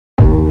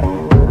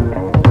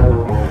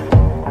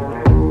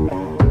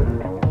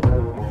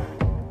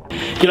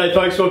G'day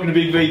folks, welcome to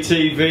Big V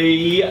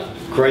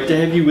TV. Great to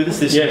have you with us.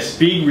 There's some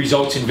big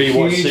results in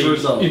VYC. Huge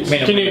results.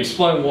 Can you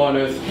explain why on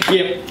earth?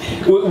 Yeah,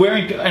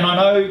 and I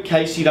know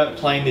Casey don't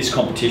play in this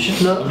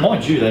competition. No.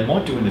 Mind you, they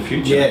might do in the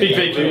future. Yeah, Big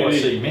V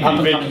VYC,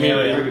 man. Big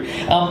community.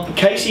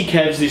 Casey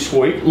Cavs this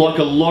week, like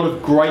a lot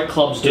of great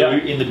clubs do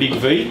in the Big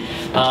V,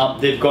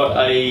 they've got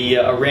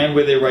a round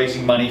where they're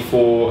raising money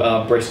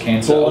for breast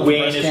cancer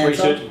awareness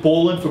research.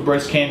 Ballin' for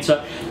breast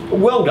cancer.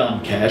 Well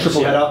done, Cavs.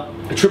 Triple header.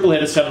 A triple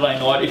header Saturday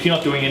night. If you're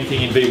not doing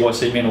anything in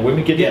VYC, men or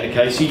women, get down to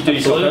Casey. Do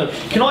yourself.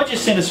 Can I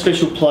just send a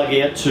special plug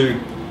out to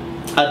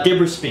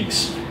Deborah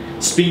Spinks?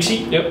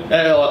 Spinksy,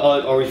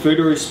 I refer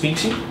to her as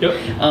Spinksy,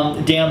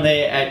 down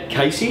there at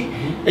Casey.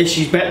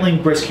 She's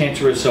battling breast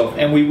cancer herself,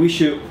 and we wish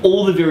her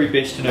all the very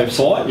best in her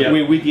fight.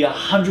 We're with you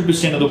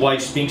 100% of the way,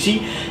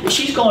 Spinksy.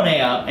 She's gone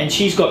out and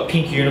she's got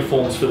pink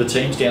uniforms for the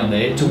teams down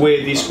there to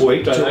wear this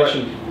week.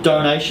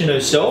 Donation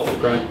herself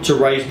to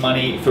raise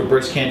money for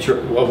breast cancer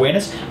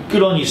awareness.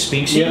 Good on you,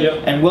 Spinksy,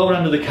 and well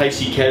done to the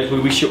Casey Cavs.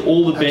 We wish you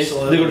all the best.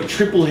 They've got a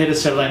triple header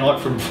Saturday night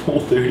from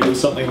 4:30 or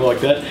something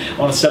like that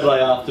on a Saturday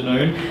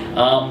afternoon.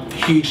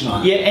 Huge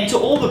night. Yeah, and to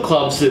all the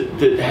clubs that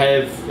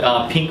have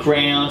pink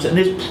rounds, and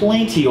there's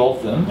plenty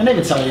of them. And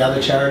even some of the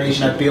other charities,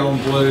 you know,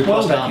 Beyond Blue,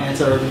 prostate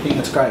cancer, everything.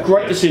 It's great.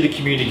 Great to see the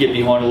community get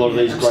behind a lot of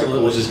these great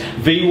causes.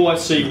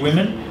 VYC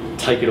women,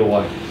 take it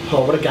away.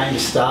 Oh, what a game to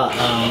start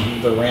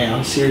the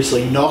round.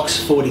 Seriously, Knox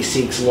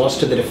 46 lost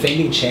to the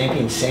defending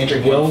champion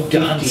Sandringham. Well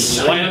done,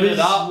 Sabres.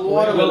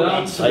 Well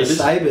done, Sabres.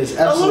 Absolutely.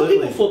 A lot of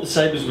people thought the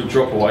Sabres would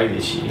drop away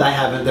this year. They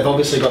haven't. They've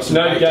obviously got some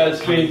great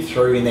guys coming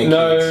through in their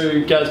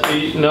kids.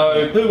 Gatsby,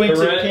 no. Who went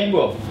to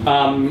Camberwell?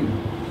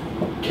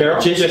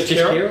 Carroll. Just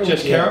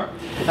Carroll.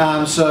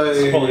 So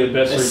probably the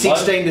best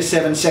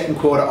 16-7 second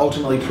quarter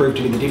ultimately proved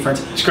to be the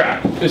difference.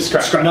 Scrap.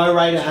 No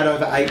Raider had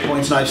over 8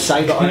 points. No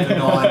Sabre over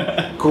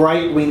 9.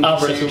 Great win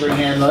for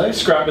Sandringham though.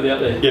 Scrap it out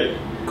there. Yeah.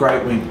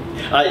 Great win.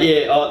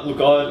 Look,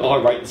 I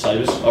rate the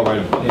Sabres. I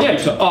rate them.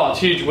 It's a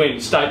huge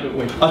win. Statement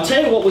win. I'll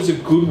tell you what was a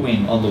good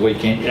win on the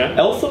weekend.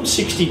 Eltham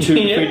 62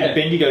 defeated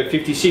Bendigo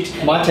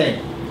 56. My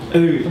team.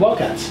 Who? The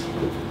Wildcats.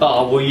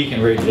 Oh, well, you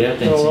can read it out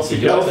then. Eltham,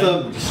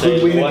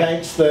 good win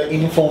against the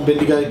informed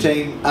Bendigo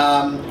team.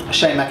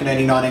 Shane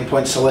McInerney, 19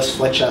 points. Celeste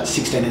Fletcher,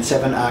 16 and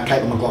 7.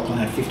 Caitlin McLaughlin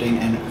had 15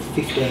 and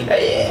 15 for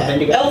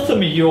Bendigo. Eltham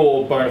are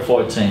your bona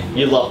fide team.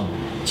 You love them.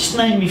 Just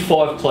name me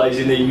 5 players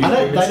in their youth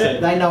women's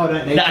team. They know I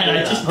don't need to.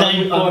 No, just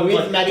name 5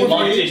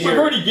 players. We've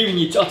already given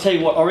you, I'll tell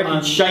you what, I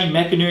reckon Shane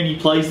McInerney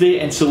plays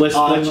there and Celeste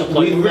Fletcher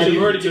plays there. We've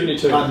already given you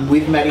 2. I'm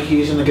with Maddie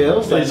Hughes and the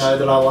girls. They know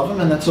that I love them,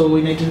 and that's all we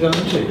need to go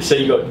into. So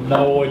you got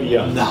no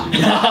idea? No.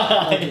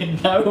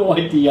 No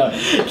idea.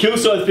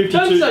 Killside 52.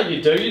 Don't say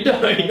you do, you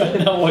don't. You got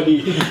no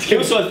idea.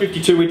 Killside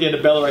 52 went down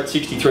to Ballarat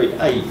 63.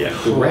 Hey,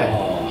 the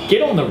Rat.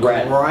 Get on the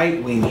Rat.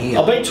 Great win here.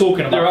 I've been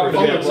talking about it.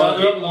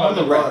 On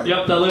the Rat.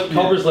 Yep, they led.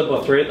 Cobras led by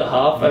 3 at the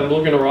half. They were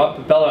looking alright,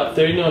 but Ballarat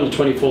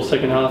 39-24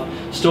 second half.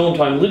 Storm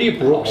time. Lydia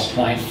Brooks.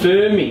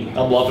 Firming.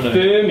 I'm loving it.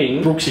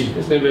 Firming. Brooksy.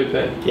 It's an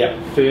MVP. Yeah.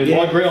 Firming.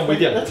 I agree, I'm with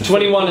you.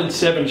 21 and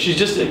 7. She's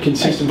just a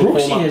consistent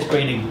performer. Brooksy has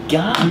been a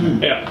gun.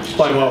 Yeah, she's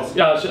playing well.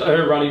 Yeah,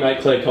 her running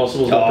mate Claire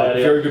Constable's not bad.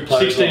 Very good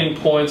player. 16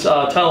 points.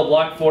 Taylor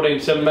Black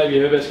 14-7. Maybe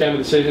her best game of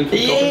the season.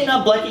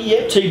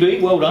 Blackie.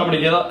 TB. Well done. Coming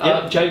together.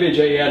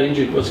 JVG out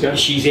injured. What's going?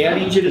 She's out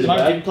injured at the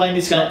moment. Didn't play in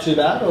this game. Not too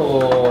bad,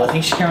 or I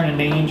think she's carrying a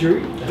knee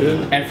injury,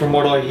 and from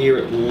what I hear,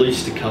 at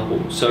least a couple.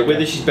 So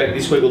whether she's back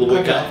this week or the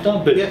week after,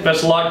 but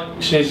best of luck.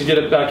 She needs to get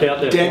it back out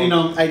there.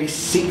 Dandenong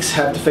 86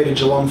 have defeated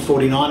Geelong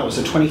 49. It was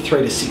a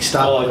 23-6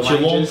 start.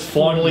 Geelong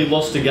finally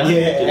lost a game.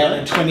 Yeah,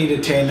 and a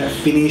 20-10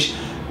 finish.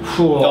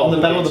 On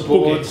the battle of the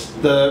boards,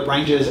 the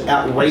Rangers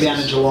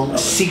out-rebounded Geelong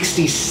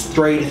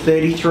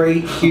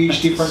 63-33.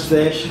 Huge difference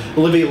there.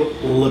 Olivia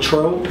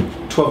Latrell,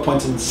 12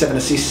 points and 7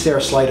 assists. Sarah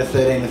Slater,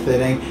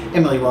 13-13.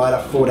 Emily Ryder,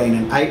 14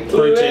 and 8.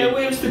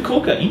 Where's the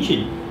corker?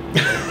 Injured.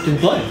 Didn't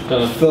play.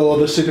 For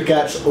the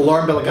Supercats,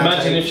 Lauren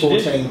Belagante,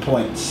 14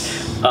 points.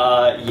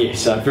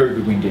 Very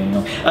good win,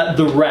 Daniel.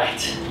 The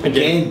Rat.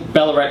 Again,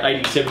 Ballarat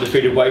 87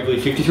 defeated Waverley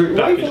 53.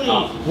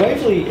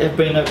 Waverley have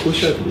been no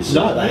pushover this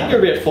season. No, they are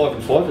about 5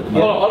 and 5 at the moment.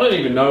 Well, I don't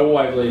even know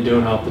what Waverley are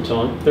doing half the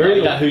time. They're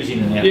really who's in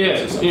and out.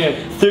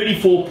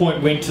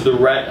 34-point win to the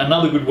Rat.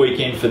 Another good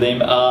weekend for them.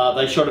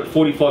 They shot at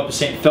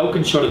 45%.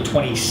 Falcons shot at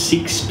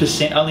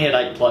 26%. Only had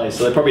 8 players,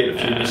 so they probably had a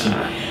few missing.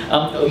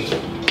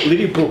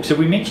 Lydia Brooks, have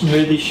we mentioned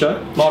her this show?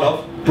 Might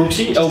have.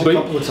 Brooksy,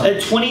 LB, at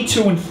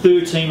 22 and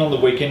 13 on the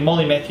weekend.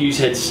 Molly Matthews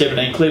had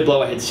 17. Claire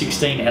Blower had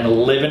 16 and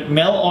 11.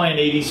 Mel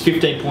Ionides,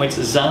 15 points.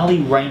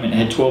 Zali Raymond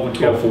had 12 and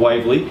 12 for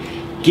Waverley.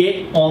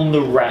 Get on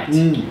the Rat.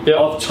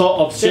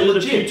 I've said it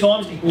a few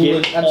times.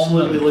 Get on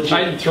the legit.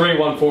 8 and 3,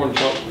 1 4 and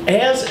top.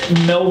 How's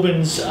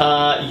Melbourne's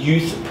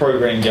youth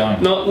program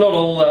going? Not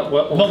all that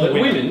well. Not the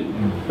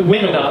women. The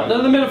women are.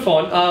 No, the men are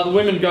fine. The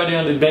women go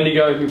down to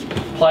Bendigo, who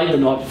played the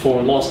night before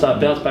and lost that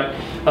bounce back.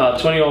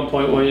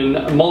 29-point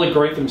win. Molly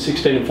Greetham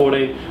 16 and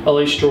 14.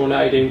 Elise Strawn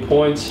 18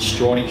 points.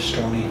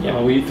 Strawny.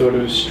 Yeah, we thought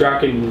it was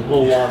Strachan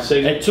all last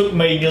season. It took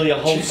me nearly a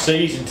whole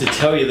season to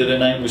tell you that her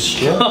name was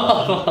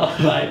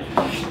Strawn.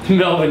 Mate.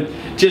 Melbourne.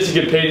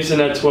 Jessica Peterson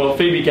had 12.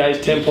 Phoebe Gaze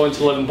 10 points,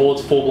 11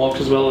 boards, 4 blocks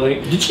as well, I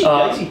think. Did she?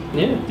 Daisy?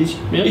 Yeah. Did she?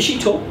 Yeah. Is she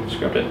tall?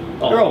 Scrapped it.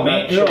 Her old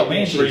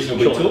man's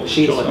reasonably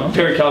tall.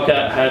 Perry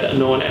Calcat had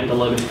 9 and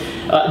 11.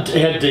 How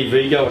did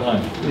DV go at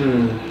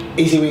home?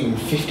 Easy win,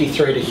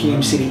 53 to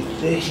Hume City,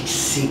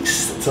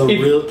 36. It's a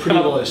pretty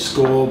low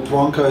score.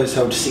 Broncos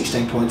held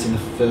 16 points in the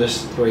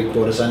first 3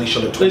 quarters, only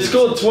shot at 20. They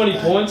scored 20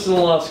 points in the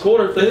last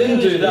quarter. If they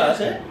didn't do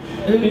that.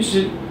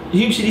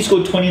 Hume City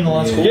scored 20 in the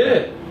last quarter?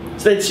 Yeah.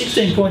 So they had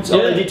 16 points. Oh,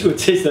 they did to a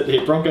test that the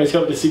Broncos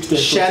held to 16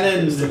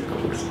 Shannon's.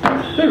 points.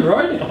 Who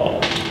wrote it?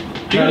 Oh.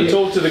 You got to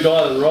talk to the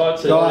guy that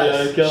writes it.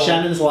 Guys,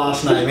 Shannon's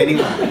last name,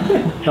 anyway.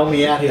 Help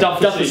me out here.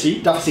 Duffy,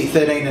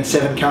 13 and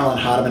 7. Caroline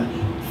Hardiman,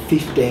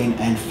 15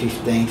 and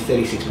 15.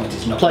 36 points.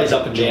 It's not plays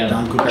up and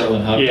down. Good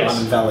Caroline Hardiman. Yes.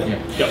 Diamond Valley.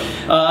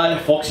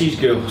 Yep. Foxy's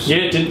girls.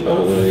 Yeah,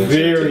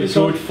 very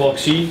good,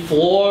 Foxy.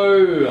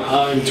 Flow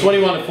home.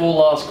 21 to 4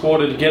 last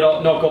quarter to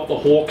knock off the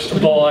Hawks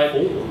by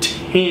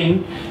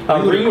 10.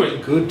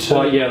 Ringwood good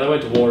too. Yeah, they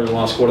went to Warrior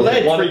last quarter. Well,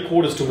 they had 3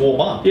 quarters to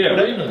warm up. Yeah,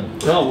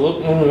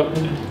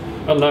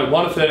 no,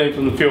 1 of 13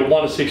 from the field,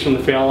 1 of 6 from the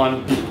foul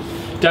line.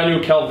 Daniel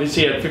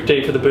Calvici had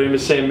 15 for the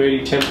Boomers. Sam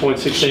Moody 10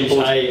 points, 16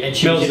 balls. And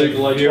she was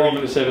 12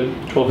 and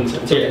 7. 12 and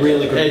 7. Yeah,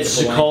 really good.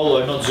 It's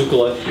Zuccolo, not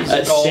Zuccolo.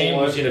 Sam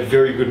was in a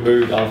very good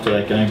mood after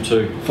that game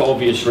too, for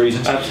obvious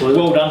reasons.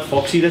 Absolutely. Well done,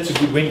 Foxy. That's a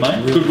good win,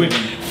 mate. Good win.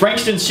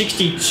 Frankston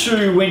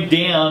 62 went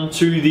down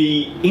to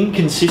the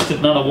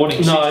inconsistent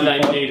Nunawading. No, they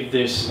needed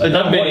this. They've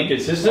been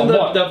inconsistent.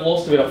 They've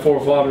lost about 4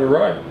 or 5 in a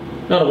row.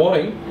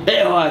 Nunawading.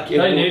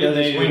 They needed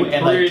this win,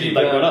 and they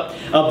got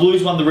up.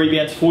 Blues won the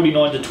rebounds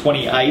 49 to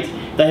 28.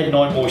 They had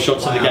 9 more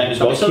shots in the game as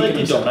well, so they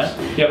did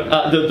dominate.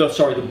 Yep. The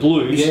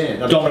Blues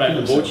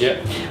dominated the boards.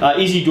 Yeah.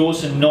 Izzy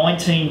Dawson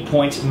 19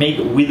 points. Meg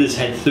Withers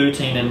had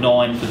 13 and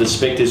 9 for the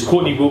Spectres.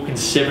 Courtney Wilkins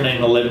 17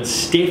 and 11.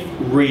 Steph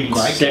Reed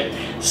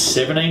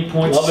 17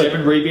 points,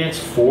 7 rebounds,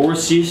 4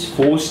 assists,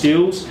 4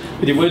 steals.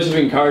 With your words of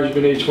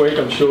encouragement each week,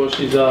 I'm sure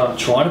she's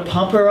trying to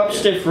pump her up,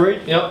 Steph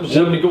Reed. Yep, she's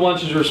having a good one.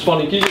 She's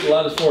responding. Can you get the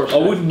ladders for us? I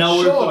wouldn't know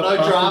her. Sure, no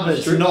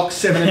dramas. Knox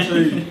 7 and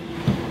 2.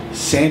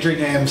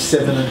 Sandringham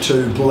 7 and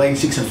 2. Bulleen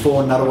 6 and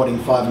 4.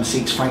 Nunawading 5 and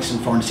 6. Frankston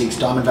 4 and 6.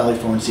 Diamond Valley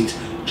 4 and 6.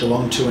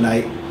 Geelong 2 and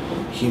 8.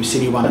 Hume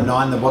City 1 and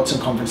 9. The Watson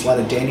Conference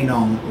ladder.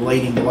 Dandenong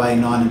leading the way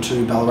 9 and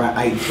 2. Ballarat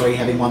 8 and 3,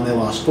 having won their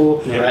last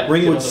 4. Yeah,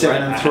 Ringwood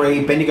 7 and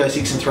 3. Bendigo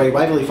 6 and 3.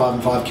 Waverley 5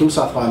 and 5.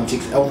 Kilsyth 5 and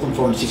 6. Eltham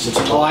 4 and 6. It's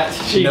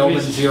tight.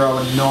 Melbourne 0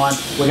 and 9.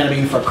 We're going to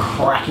be in for a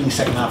cracking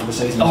second half of the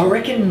season. I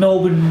reckon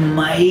Melbourne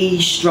may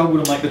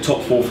struggle to make the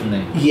top 4 from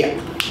there. Yeah.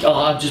 Oh,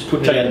 I'm just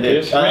putting it out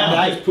there.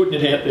 I'm just putting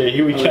it out there.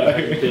 Here we go.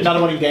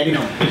 Nunawading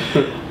Dandenong.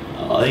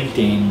 I think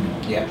Dandenong.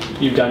 Yeah.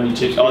 You've done your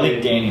tips. I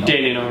think Dandenong.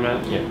 Dandenong,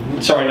 mate. Yeah.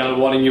 Sorry,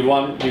 Nunawading, you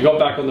won. You got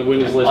back on the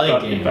winners list. I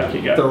think back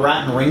you go. The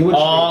Rat and Ringwood.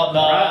 Oh, no,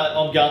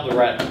 I'm going the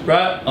Rat.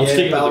 I'm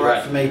sticking with the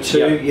Rat. for me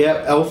too.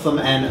 Yep. Eltham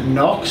and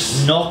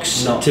Knox.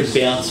 Knox to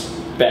bounce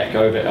back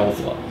over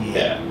Eltham.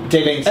 Yeah.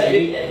 DB and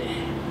Sandy.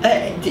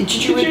 Did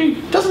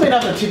you? Doesn't mean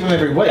I have to tip them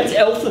every week. That's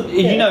Eltham.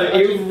 Yeah, you know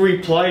every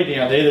play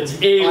down there. That's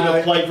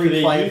every play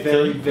for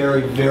their youth.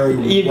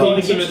 Very You've well. gone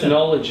against them.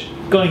 Knowledge.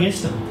 Gone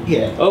against them.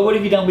 Yeah. Oh, what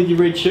have you done with your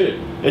red shirt?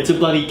 It's a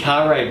bloody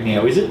car rag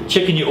now, is it?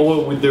 Checking your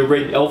oil with the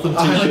red Eltham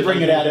t-shirt. I only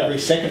bring it out every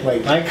second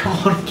week, mate. Come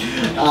on.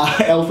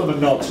 Eltham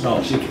and Knox.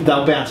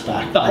 They'll bounce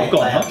back. No,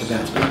 they have to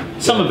bounce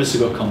back. Some of us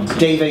have got common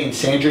sense. DV and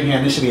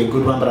Sandringham. This will be a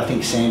good one, but I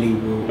think Sandy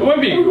will. It won't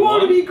be a good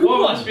one. It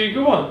must be a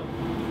good one.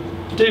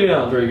 DV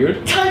aren't very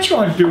good. Don't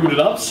try and build it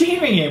up.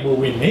 Sandringham will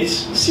win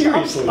this.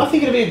 Seriously. I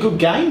think it'll be a good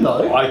game,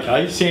 though.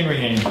 Okay,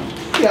 Sandringham.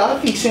 Yeah, I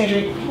think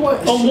Sandringham.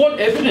 On what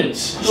evidence?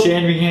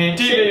 Sandringham.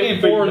 DV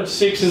 4 and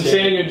 6 and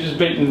Sandringham just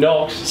beaten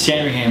Knox.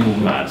 Sandringham will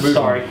win.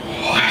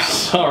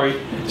 Sorry.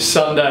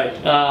 Sunday.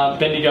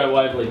 Bendigo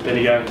Waverley.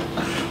 Bendigo.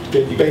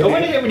 I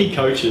wonder how many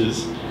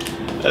coaches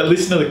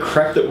listen to the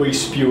crap that we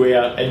spew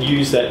out and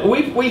use that.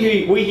 We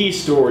hear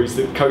stories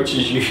that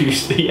coaches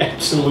use the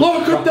absolute.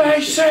 Look what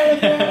they said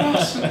about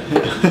us.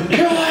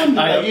 Kill them.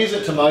 They use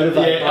it to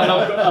motivate. Yeah, and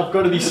I've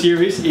got to be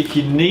serious. If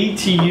you need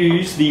to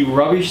use the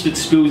rubbish that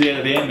spills out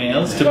of our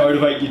mouths to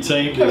motivate your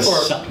team,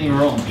 there's something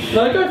wrong.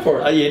 No, go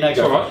for it. Yeah, no,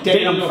 go. All right.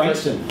 Dandenong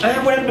Frankston. What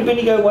happened to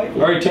Bendigo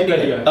Waverley? Alright, take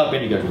Bendigo. Oh,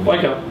 Bendigo.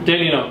 Wake up.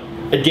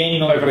 Dandenong.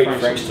 Dandenong over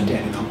Frankston.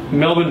 Dandenong.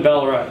 Melbourne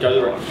Ballarat. Go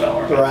the right.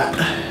 Ballarat. Right.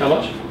 How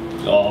much?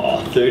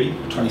 Oh, 30.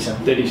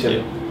 27. 37.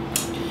 Yeah.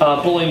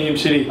 Bulleen Hume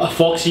City.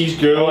 Foxy's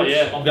girls. Oh,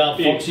 yeah. I'm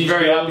going Foxy's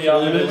very girls. happy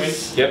after the win.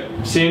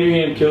 Yep.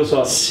 Sandringham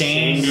Kilsyth.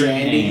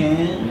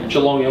 Sandringham.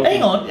 Geelong Eltham.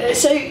 Hang on.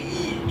 So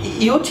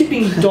You're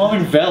tipping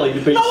Diamond Valley to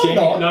beat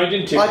Sandringham. No, you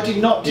didn't tip. I did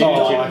not tip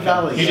Diamond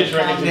Valley. You just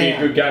reckoned it'd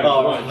be a good game.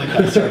 Oh, right.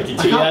 Okay, sorry. I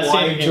can't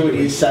wait until it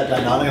is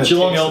Saturday night. I'm going to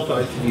Geelong text Eltham.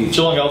 both of you.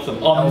 Geelong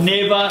Eltham. I'm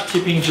never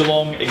tipping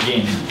Geelong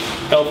again.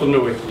 Eltham to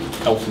win.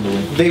 Eltham to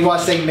win.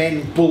 VYC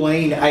men,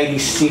 Bulleen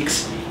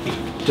 86.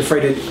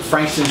 Defeated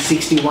Frankston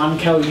 61.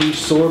 Cal, you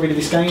saw a bit of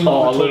this game?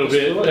 Oh, a little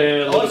bit.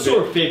 Yeah, I saw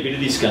a fair bit of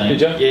this game.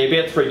 Did you? Yeah,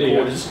 about 3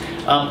 quarters.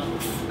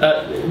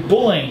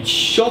 Bulleen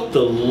shot the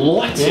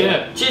lights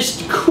out.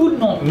 Just could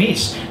not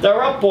miss. They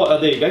were up by,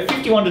 there you go,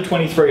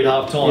 51-23 at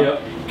half time.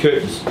 Yep.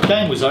 Curtains.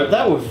 Game was over.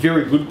 They were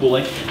very good,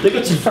 Bulleen. They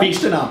got some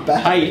Frankston up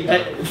back.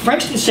 Hey,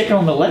 Frankston's second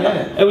on the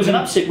ladder. Yeah. It was an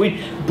upset win.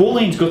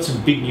 Bulleen's got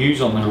some big news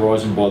on the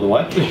horizon, by the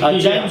way.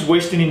 James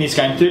Weston in this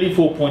game,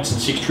 34 points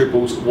and 6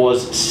 triples,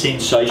 was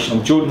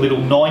sensational. Jordan Little,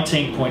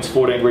 19 points,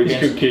 14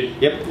 rebounds. He's a good kid.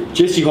 Yep.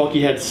 Jesse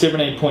Hockey had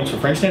 17 points for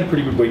Frankston. Had a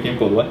pretty good weekend,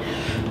 by the way.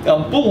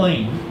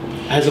 Bulleen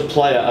has a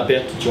player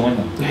about to join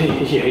them.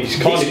 Yeah, he's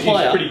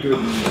pretty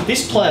good.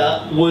 This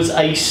player was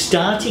a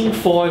starting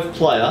 5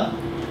 player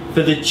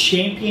for the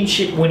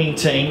championship winning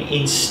team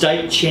in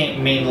state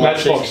champ men last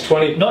season. Matchbox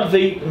 20. Not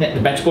the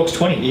Matchbox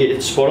 20, yeah,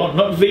 it's spot on.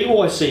 Not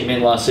VYC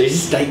men last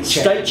season.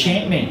 State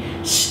champ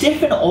men.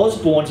 Stephen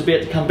Osborne's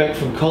about to come back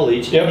from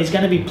college and he's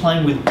going to be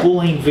playing with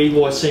Bulleen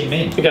VYC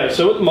men. Okay,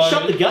 so at the moment...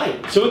 Shut the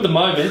gate. So at the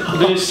moment,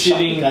 they're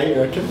sitting...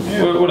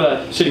 What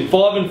are they? Sitting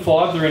 5 and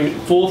 5, they're in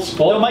 4th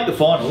spot. They'll make the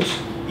finals.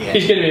 Yeah.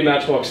 He's going to be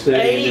Matchbox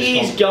 30.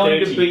 He's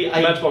going to be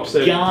a Matchbox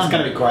 30. gun. It's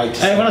going to be great.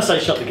 And when I say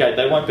shut the gate,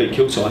 they won't beat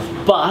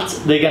Kilsyth, but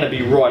they're going to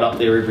be right up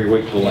there every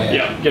week.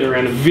 Yeah, get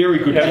around a very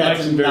good.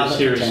 makes them very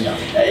serious.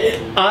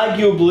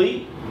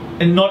 Arguably,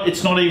 and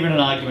it's not even an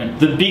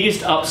argument. The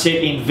biggest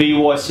upset in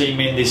VYC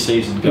men this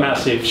season.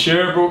 Massive.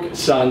 Sherbrooke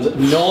Suns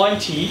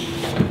 90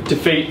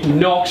 defeat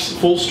Knox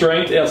full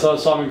strength outside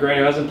Simon Green,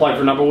 who hasn't played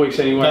for a number of weeks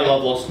anyway. No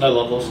love lost. No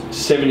love lost.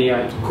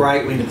 78.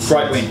 Great win.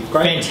 Great win.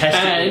 Fantastic.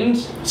 And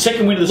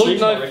second win of the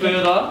season. Look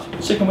no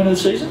further. Second win of the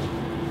season.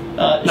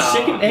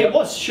 It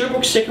was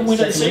Sherbrooke's second win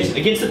of the season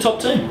against the top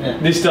team. Yeah.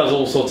 This does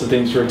all sorts of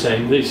things for a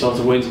team. These sorts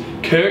of wins.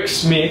 Kirk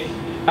Smith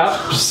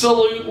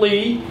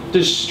absolutely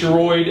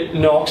destroyed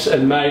Knox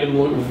and made him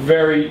look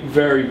very,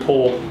 very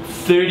poor.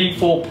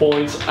 34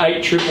 points,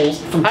 8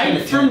 triples,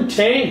 8 from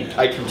 10.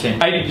 8 from 10.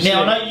 80%.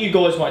 Now, I know you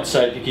guys won't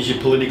say it because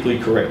you're politically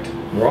correct,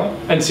 right?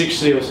 And 6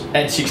 steals.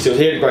 And 6 steals.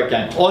 He had a great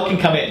game. I can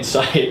come out and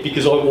say it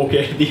because I walk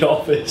out of the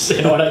office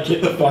and I don't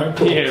get the phone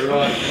call. Yeah,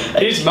 right.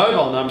 His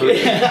mobile number.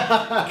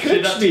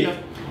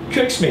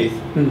 Kirk Smith.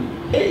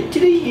 Did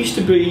he used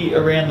to be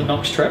around the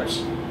Knox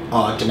traps?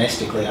 Oh,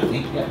 domestically, I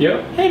think.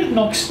 Yep. How did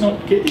Knox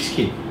not get this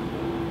kid?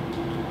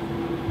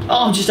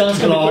 Oh, I'm just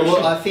asking the question.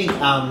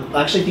 Well,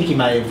 I actually think he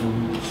may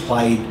have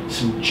played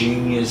some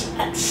juniors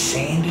at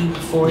Sandy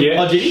before.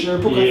 Yeah. Oh, did he?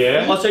 Sherbrooke,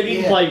 Yeah. Oh, so he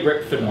didn't play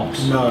rep for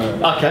Knox? No.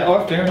 Okay,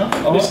 alright, fair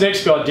enough. This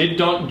next guy did.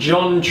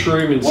 John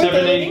Truman, Where did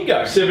they let him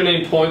go?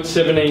 17 points,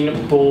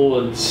 17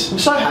 boards. I'm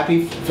so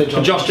happy for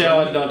John. Josh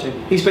Doward,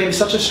 19. He's been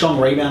such a strong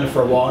rebounder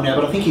for a while now,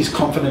 but I think his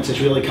confidence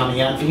is really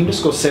coming out. And for him to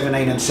score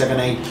 17 and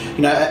 17,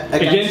 you know,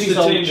 against his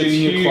the old team that's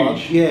junior club,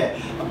 huge. yeah.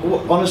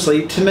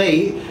 Honestly, to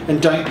me,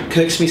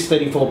 Kirk Smith's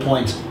 34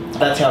 points.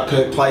 That's how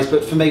Kirk plays.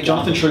 But for me,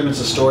 Jonathan Truman's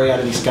a story out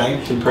of this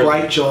game.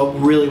 Great job.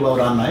 Really well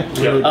done, mate.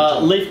 Really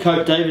Leaf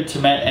Cope, David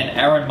Tomat and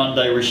Aaron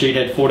Monday Rashid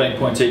had 14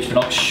 points each for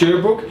Knox.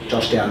 Sherbrooke.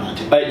 Josh down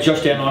 19.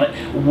 Josh down on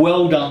it.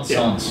 Well done,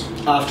 Suns.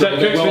 After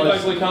Kirk Smith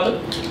basically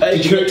covered?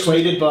 Did you get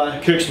tweeted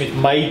by... Kirk Smith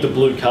made the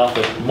blue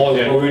carpet. My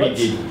word,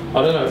 he did.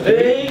 I don't know.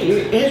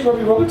 Here's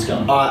Robbie Roberts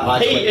going. I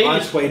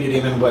tweeted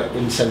him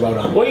and said well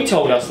done. Well, he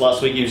told us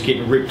last week he was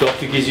getting ripped off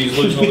because he was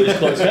losing all these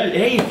close games.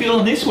 How you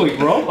feeling this week,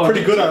 Rob?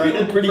 Pretty good, I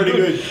reckon. Pretty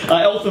good.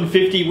 Eltham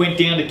 50 went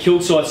down to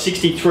Kilsyth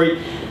 63.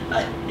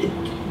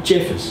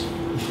 Jeffers.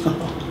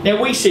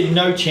 Now, we said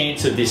no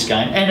chance of this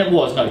game, and it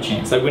was no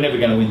chance. They were never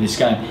going to win this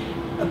game.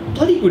 A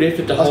bloody good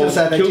effort to hold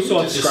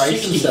Kilsyth to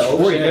 63.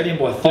 Go down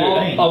by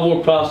 13. I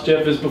walked past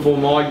Jeffers before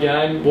my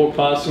game, walked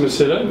past him and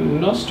said, oh,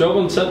 nice job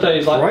on Saturday.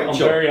 He's like, I'm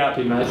very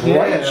happy, mate.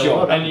 Great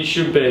job. And you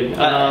should be.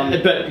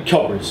 But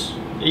Cobras,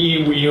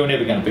 you're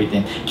never going to beat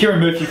them. Kieran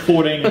Murphy,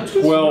 14 and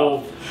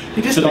 12.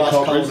 He just for the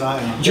Cobras.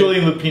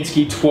 Julian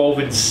Lipinski, 12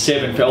 and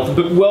 7 for Eltham.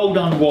 But well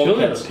done,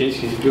 Wildcats. Julian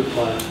Lipinski's a good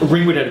player.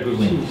 Ringwood had a good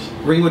win.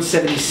 Ringwood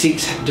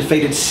 76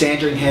 defeated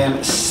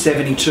Sandringham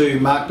 72.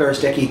 Mark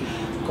Beresdecki,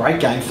 great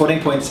game.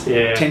 14 points,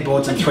 10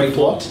 boards and 3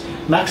 blocks.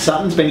 Max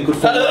Sutton's been in good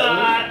form.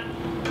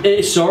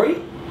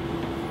 Sorry?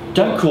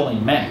 Don't call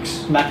him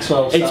Max.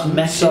 Maxwell Sutton. It's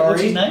Max. Sorry.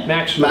 What's his name?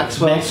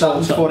 Maxwell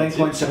Sutton,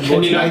 14.7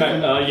 boards.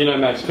 And you know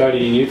Max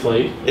Cody in Youth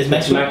League. It's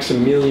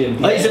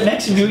Maximilian. Oh, is it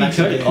Maximilian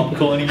Cody? I'm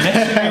calling him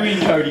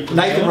Maximilian Cody.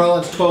 Nathan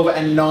Rollins, 12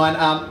 and 9.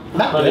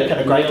 Matt Burke had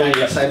a great game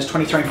yesterday. It was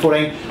 23 and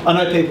 14. I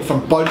know people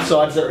from both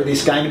sides that were at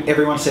this game.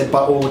 Everyone said,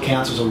 by all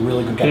accounts, it was a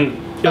really good game.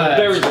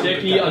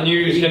 Beresdecki, I knew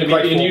he was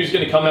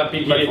going to come out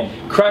big here.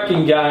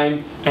 Cracking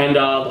game, and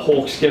the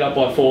Hawks get up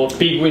by 4.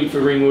 Big win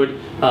for Ringwood.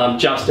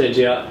 Just edge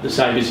out, the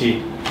same as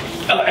here.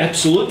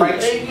 Absolutely.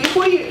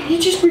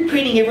 You're just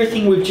repeating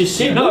everything we've just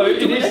said. No,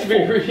 it needs to be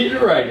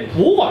reiterated.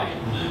 Why?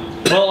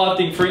 Well, I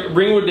think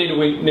Ringwood need to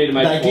make the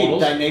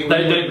finals.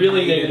 They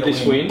really needed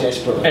this win.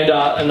 Desperately.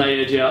 And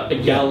they edge out a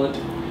gallant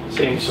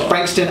Sam side.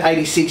 Frankston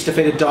 86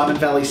 defeated Diamond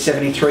Valley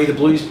 73. The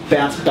Blues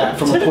bounced back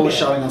from a poor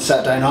showing on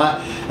Saturday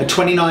night. A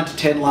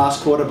 29-10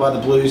 last quarter by the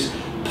Blues.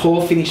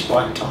 Poor finish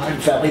by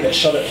Diamond Valley that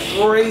shot at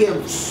 3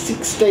 of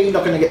 16.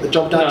 Not going to get the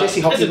job done. No,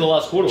 Jesse Hockey. This is the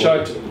last quarter.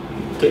 Choked.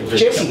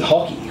 Jesse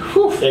Hockey.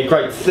 Whew. Yeah,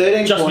 great.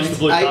 13 Just points, missed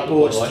the blue 8 carpet,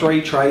 boards, by the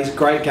way. 3 trays.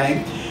 Great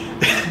game.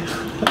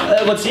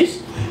 What's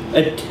this?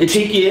 A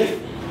TKF.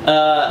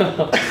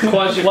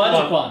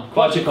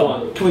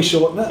 Quajikwan. Can we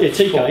shorten it? Yeah,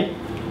 TK.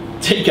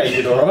 TK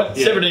did alright.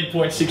 Yeah. 17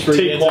 points, 6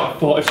 rebounds, and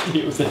 5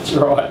 steals. That's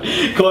right.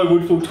 Kai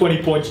Woodfull,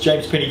 20 points.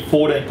 James Penny,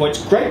 14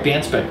 points. Great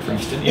bounce back,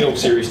 Frankston, in all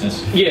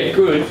seriousness. Yeah,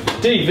 good.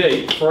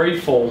 DV, free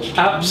fall.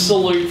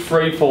 Absolute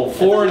free fall.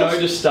 4-0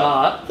 to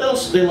start. Their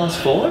last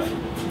 5?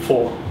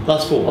 4.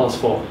 Last 4. Last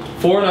 4.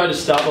 4-0 to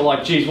start, but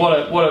like, geez, what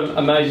an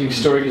amazing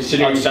story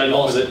considering they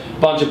lost a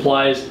bunch of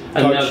players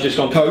and now they've just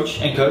gone coach.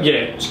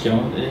 Yeah. Just get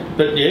on. Yeah.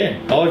 But yeah,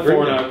 I agree.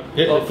 4-0.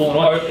 Yeah, they're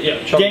 4-0.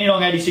 Yeah,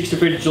 Dandenong 86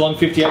 defeated Geelong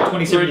 58.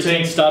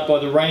 27-10 start by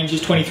the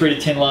Rangers.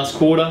 23-10 last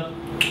quarter.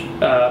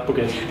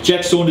 Bookend.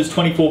 Jack Saunders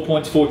 24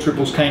 points, 4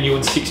 triples. Kane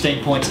Ewan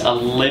 16 points,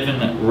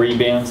 11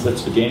 rebounds.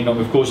 That's for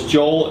Dandenong, of course.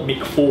 Joel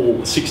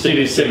McFall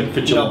 16-7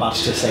 for Geelong. Not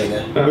much to see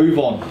there. Move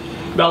on.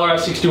 Ballarat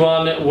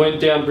 61 went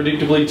down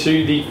predictably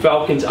to the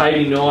Falcons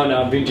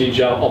 89. Vintage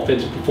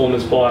offensive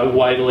performance by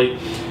Waverley.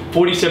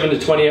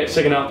 47-28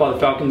 second half by the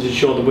Falcons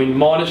ensured the win.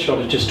 Minus shot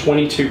at just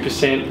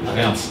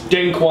 22%.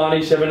 Den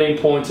Kwani 17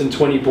 points and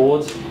 20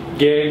 boards.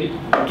 Gears.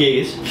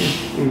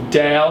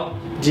 Dow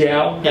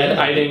had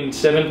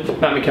 18-7.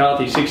 Matt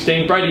McCarthy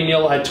 16. Brady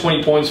Neal had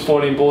 20 points,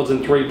 14 boards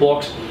and 3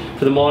 blocks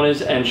for the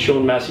Miners, and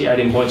Sean Massey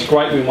 18 points.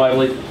 Great win,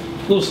 Waverley.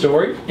 Little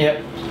story.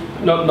 Yep.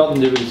 Nothing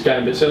to do with this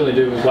game, but certainly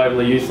to do with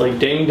Waverley Youth League.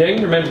 Ding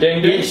Ding, remember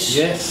Ding Ding?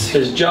 Yes.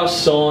 Has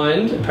just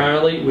signed,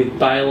 apparently, with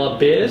Baylor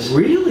Bears.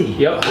 Really?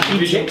 Yep.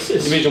 In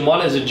Texas. Division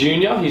 1 as a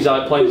junior. He's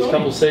played a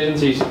couple of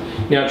seasons. He's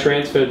now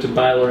transferred to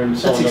Baylor and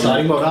signed That's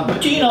exciting. Well done.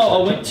 Do you know,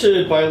 I went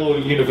to Baylor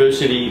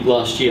University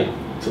last year.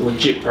 It's a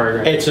legit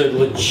program. It's a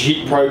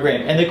legit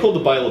program, and they're called the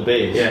Baylor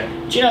Bears. Yeah.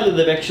 Do you know that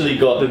they've actually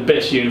got... The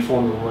best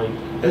uniform in the league.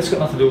 That's got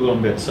nothing to do with what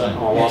I'm about to say.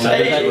 Oh, well, So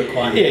they were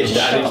quite Yeah,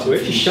 shut up.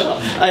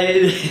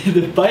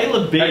 The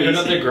Baylor Bears... Hey, they're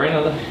not they're green,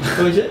 are they?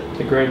 What is it?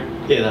 They're green.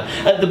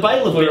 Yeah, the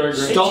Baylor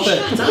Bears... Stop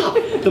it. Shut up.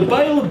 The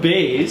Baylor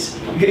Bears,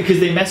 because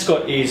their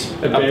mascot is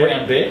a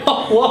brown bear.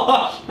 Oh,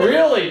 what?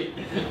 Really?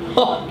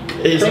 Oh,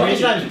 His name's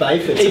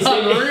Bayford. Is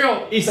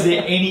unreal. Is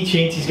there any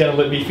chance he's going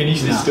to let me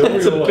finish this story?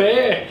 It's a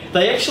bear.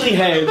 They actually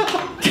have...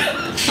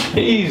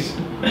 Jeez.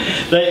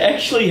 They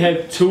actually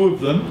have 2 of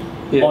them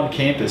on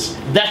campus.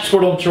 That's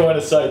what I'm trying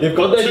to say. They've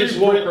got They just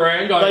walk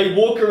around going... They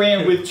walk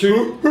around with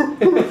 2...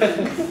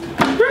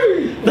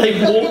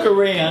 They walk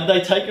around,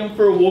 they take them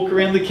for a walk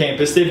around the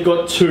campus. They've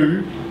got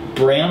 2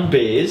 brown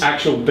bears.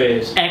 Actual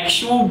bears.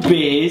 Actual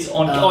bears.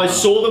 I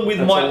saw them with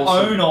my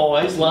awesome. own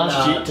eyes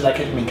last year. Do they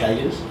keep them in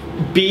cages?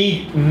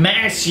 Big,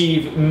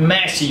 massive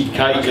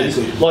cages.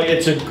 Okay, like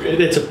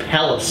it's a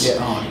palace. Yeah.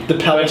 Oh. The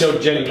palace.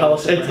 Jenny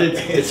Palace.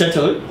 It's sent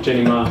to who?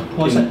 Jenny Ma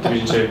What's in that?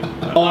 Division 2.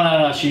 Oh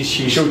no, she's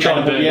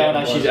trying to be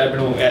she's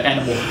animal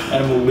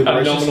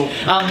liberation.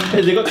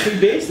 They've got 2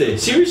 bears there.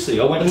 Seriously,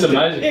 I went. That's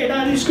amazing. Yeah,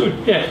 no, it is good.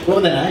 Yeah. What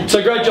were their names?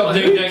 So great job,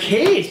 Who Ding.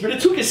 cares? But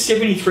it took us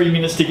 73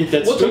 minutes to get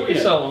that. What took story you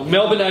out. so long?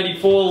 Melbourne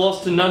 84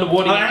 lost to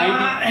Nunawading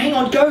 80. Hang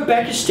on, go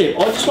back a step.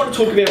 I just want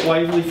to talk about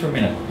Waverley for a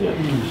minute.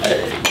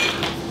 Yeah.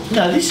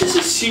 No, this is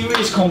a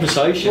serious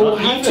conversation. Well,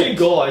 You 2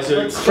 guys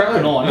are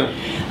cracking on.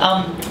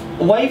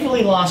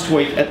 Waverley last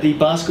week at the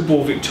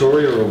Basketball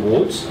Victoria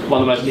Awards,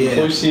 One of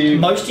the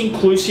most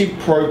inclusive.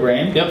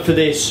 program for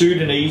their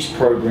Sudanese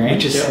program.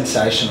 Which is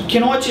sensational.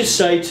 Can I just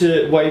say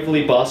to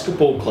Waverley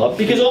Basketball Club,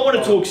 because I want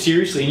to talk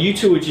seriously and you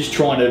 2 are just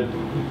trying to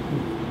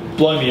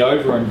blow me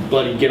over and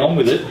bloody get on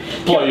with it.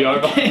 Blow you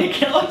over.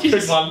 Can I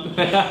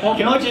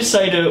just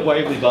say to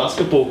Waverley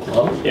Basketball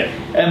Club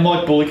and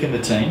Mike Bullock and the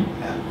team,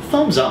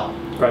 thumbs up.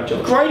 Great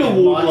job. Great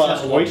award Might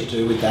last have a lot week. to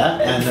do with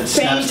that, and it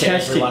snaps to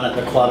Fantastic. everyone at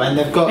the club, and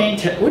they've got.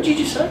 What did you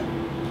just say?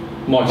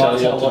 Mike's had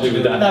a lot to do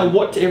with that. No,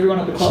 what to everyone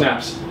at the club?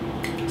 Snaps.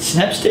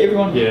 Snaps to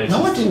everyone? Yeah.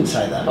 No, I didn't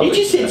say that. You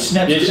just said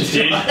snaps. Yes,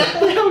 you did. What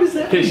the hell does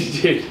that mean? Yes,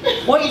 you did.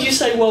 Why don't you just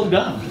say well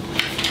done?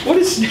 What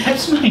does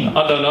snaps mean?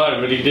 I don't know,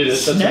 but he did it.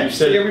 That's what he Snaps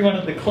said. to everyone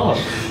at the club.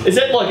 Is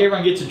that like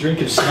everyone gets a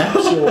drink of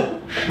snaps or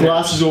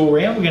glasses all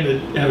around? We're going to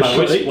have a Mate,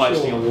 shot we're each?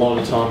 wasting a lot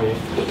of time here.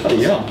 Oh,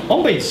 yeah.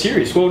 I'm being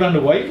serious. Well done to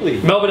Waverley.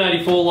 Melbourne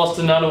 84 lost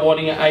to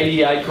Nunawading at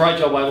 88. Great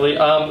job, Waverley.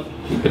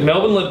 But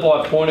Melbourne led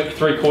by a point at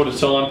 3/4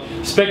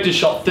 time. Spectre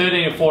shot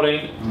 13 of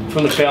 14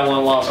 from the foul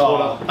line last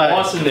quarter.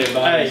 Nice in there,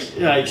 mate.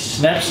 Hey,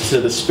 snaps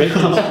to the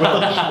Spectres as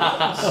well.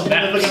 I'm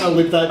never going to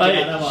live that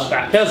down, am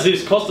I? How's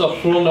this? Costa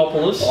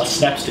Chronopoulos. Oh,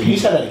 snaps to Can you you.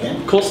 say that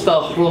again? Costa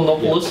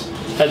Chronopoulos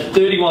had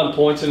 31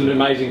 points in an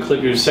amazing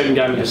clip. It was his 2nd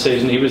game of the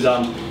season. He was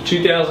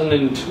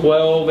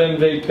 2012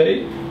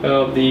 MVP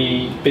of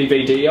the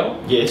BVDL.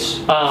 Yes.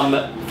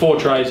 4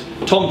 trays.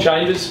 Tom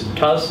Chambers,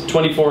 Cuz,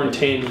 24 and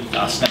 10.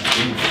 Snaps to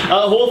him.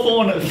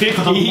 Hawthorn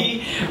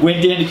 50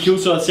 went down to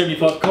Kilsyth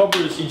 75.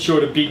 Cobras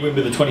ensured a big win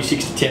with a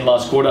 26-10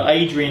 last quarter.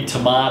 Adrian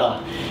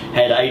Tamata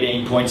had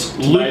 18 points.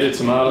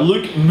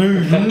 Luke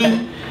Moon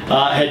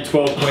had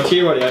 12 points.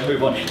 Here, right,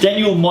 move on.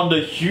 Daniel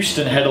Mondo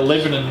Houston had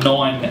 11 and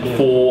 9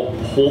 for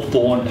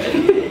Hawthorn.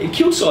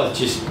 Kilsyth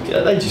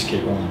they just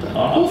keep rolling down.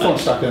 Hawthorn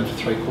stuck in for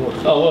 3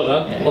 quarters. Oh, well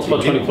done. Yeah, Lost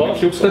by 25.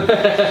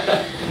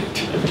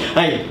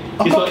 Hey,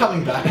 I'm not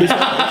coming back.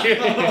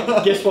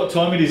 guess what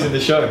time it is in the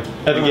show?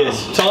 Have a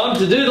guess. Time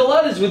to do the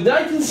ladders with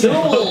Nathan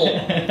Sewell.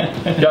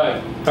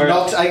 Go.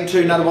 Knox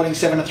 8-2, Nuttawatting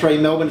 7-3,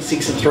 Melbourne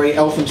 6-3,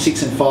 Eltham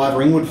 6-5,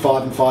 Ringwood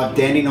 5-5,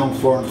 Dandenong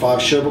 4-5,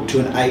 Sherbrooke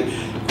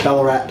 2-8,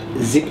 Ballarat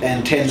Zip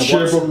and 10.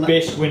 Sherbrooke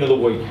best win of the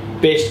week.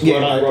 Best. Yeah,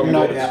 well done,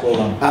 no Robbie. doubt. Well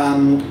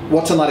done.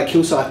 Watson later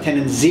Kilsyth 10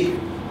 and Zip.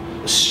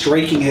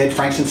 Streaking ahead,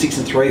 Frankston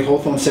 6-3,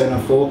 Hawthorn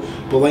 7-4,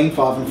 Bulleen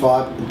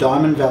 5-5,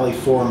 Diamond Valley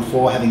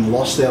 4-4, having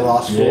lost their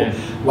last 4. Yeah.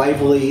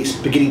 Waverley is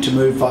beginning to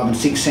move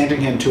 5-6,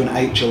 Sandringham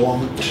 2-8,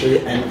 Geelong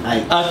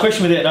 2-8.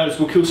 Question without notice: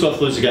 will Kilsyth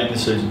lose a game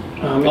this season?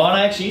 Oh no,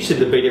 actually, you said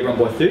they beat everyone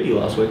by 30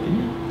 last week, didn't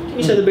you? Didn't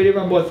you say they beat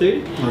everyone by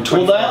 30? Or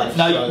 25,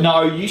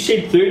 No, you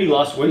said 30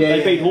 last week. Yeah,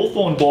 they beat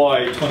Hawthorn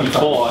by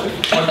 25.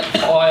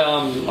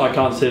 I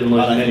can't see them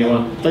losing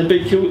anyone. They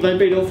beat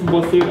Hawthorn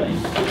by 13.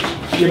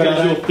 Yeah,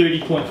 but your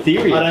 30-point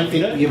theory. I don't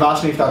think you've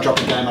asked me if they'll drop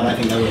a game. I don't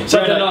think they will.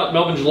 Saturday night,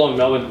 Melbourne, Geelong,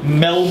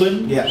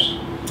 Melbourne. Yeah.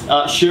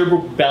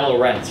 Sherbrooke,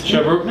 Ballarat.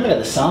 Sherbrooke. Remember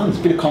the Suns.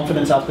 Bit of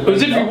confidence after.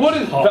 Because if you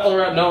wouldn't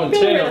Ballarat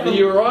 9-10, are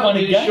you alright? Are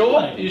you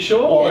sure? Are you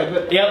sure? Oh,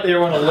 but out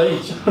there on a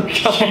leash.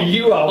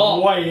 You are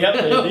way out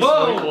there this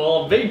Whoa, week.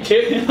 well, big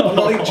tip. I'm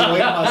not enjoying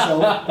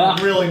myself.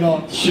 I'm really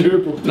not.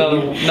 Sherbrooke.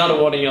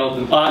 Nuttawatting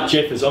Eltham.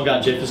 Jeffers. I'm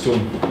going Jeffers to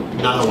him.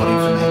 None for me.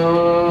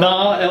 No,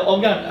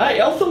 I'm going. Hey,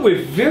 Eltham were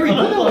very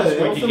good last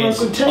week against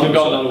good team. I'm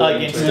going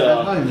against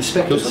At home, the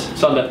Spectres.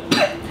 Sunday.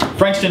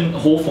 Frankston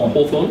Hawthorn.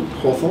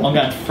 Hawthorn. I'm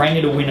going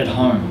Franger to win at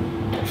home.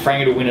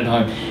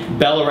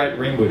 Ballarat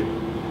Ringwood.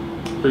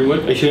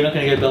 Ringwood. Are you sure you're not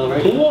going to go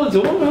Ballarat?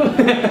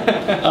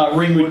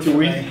 Ringwood to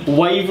win.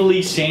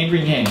 Waverley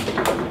Sandringham.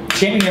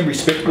 Sandringham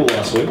respectable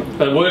last week.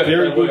 They were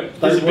very good.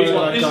 This is a big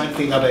one. I don't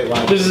think they'll beat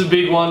Waverley. This is a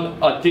big one.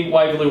 I think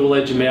Waverley will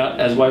edge them out,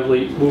 as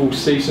Waverley will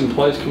see some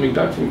players coming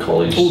back from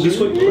college. This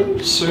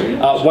week? Soon.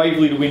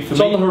 Waverley to win for It's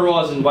me. on the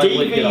horizon.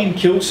 Waverley DV in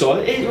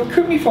Kilsyth.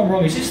 Correct me if I'm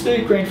wrong. Is this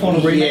the grand final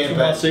rematch from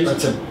last season?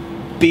 That's a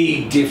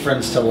big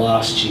difference to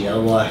last year.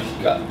 Like,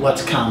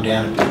 let's calm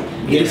down a bit.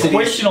 Yes, the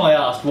question I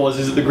asked was,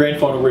 is it the grand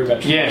final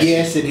rematch?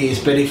 Yes, it is.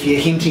 But if you're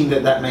hinting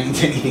that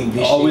means anything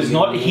this year, I was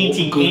not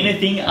hinting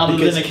anything other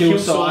than a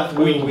Kilsyth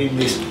will win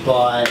this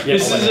by.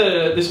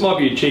 This might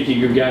be a cheeky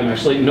good game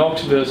actually.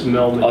 Knox versus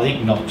Melbourne. I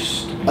think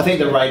Knox. I think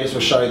the Raiders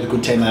will show you the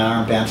good team they are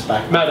and bounce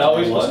back. Mate,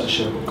 always lost to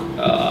Sherbrooke.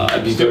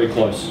 It'd be very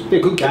close. Be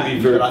a good game,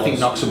 very but I think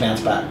close. Knox will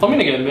bounce back. I'm going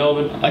to go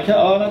Melbourne. Okay,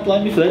 I don't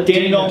blame you for that.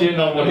 Dandenong.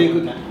 Be a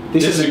good game.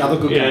 This is another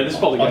good game. Yeah, this is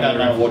probably I'm going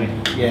going to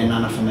Nuttawatting. Yeah,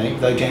 none for me.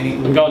 Though Danny.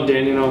 I'm going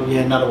Dandenong.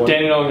 Yeah, Nuttawatting.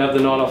 Dandenong have the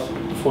night off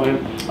for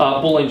him.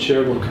 Bulleen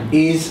Sherbrooke.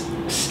 Is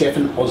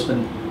Stephen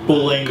Osborne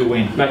Bulleen to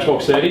win.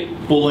 Matchbox 30.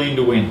 Bulleen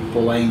to win.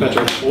 Bulleen?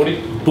 Matchbox 40.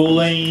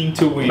 Bulleen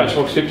to win.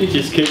 Matchbox 50.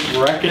 Just keep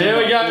racking. There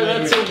we go.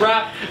 That's a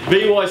wrap.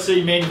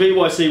 VYC men,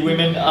 VYC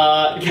women.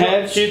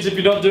 Cavs. Kids, if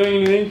you're not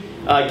doing anything.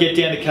 Get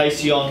down to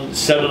Casey on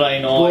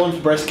Saturday night. Born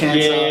for breast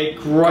cancer. Yeah,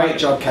 great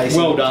job, Casey.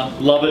 Well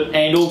done. Love it.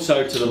 And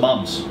also to the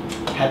mums.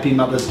 Happy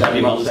Mother's Day.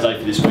 Happy Mother's Day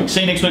for this week.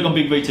 See you next week on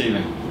Big V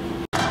TV.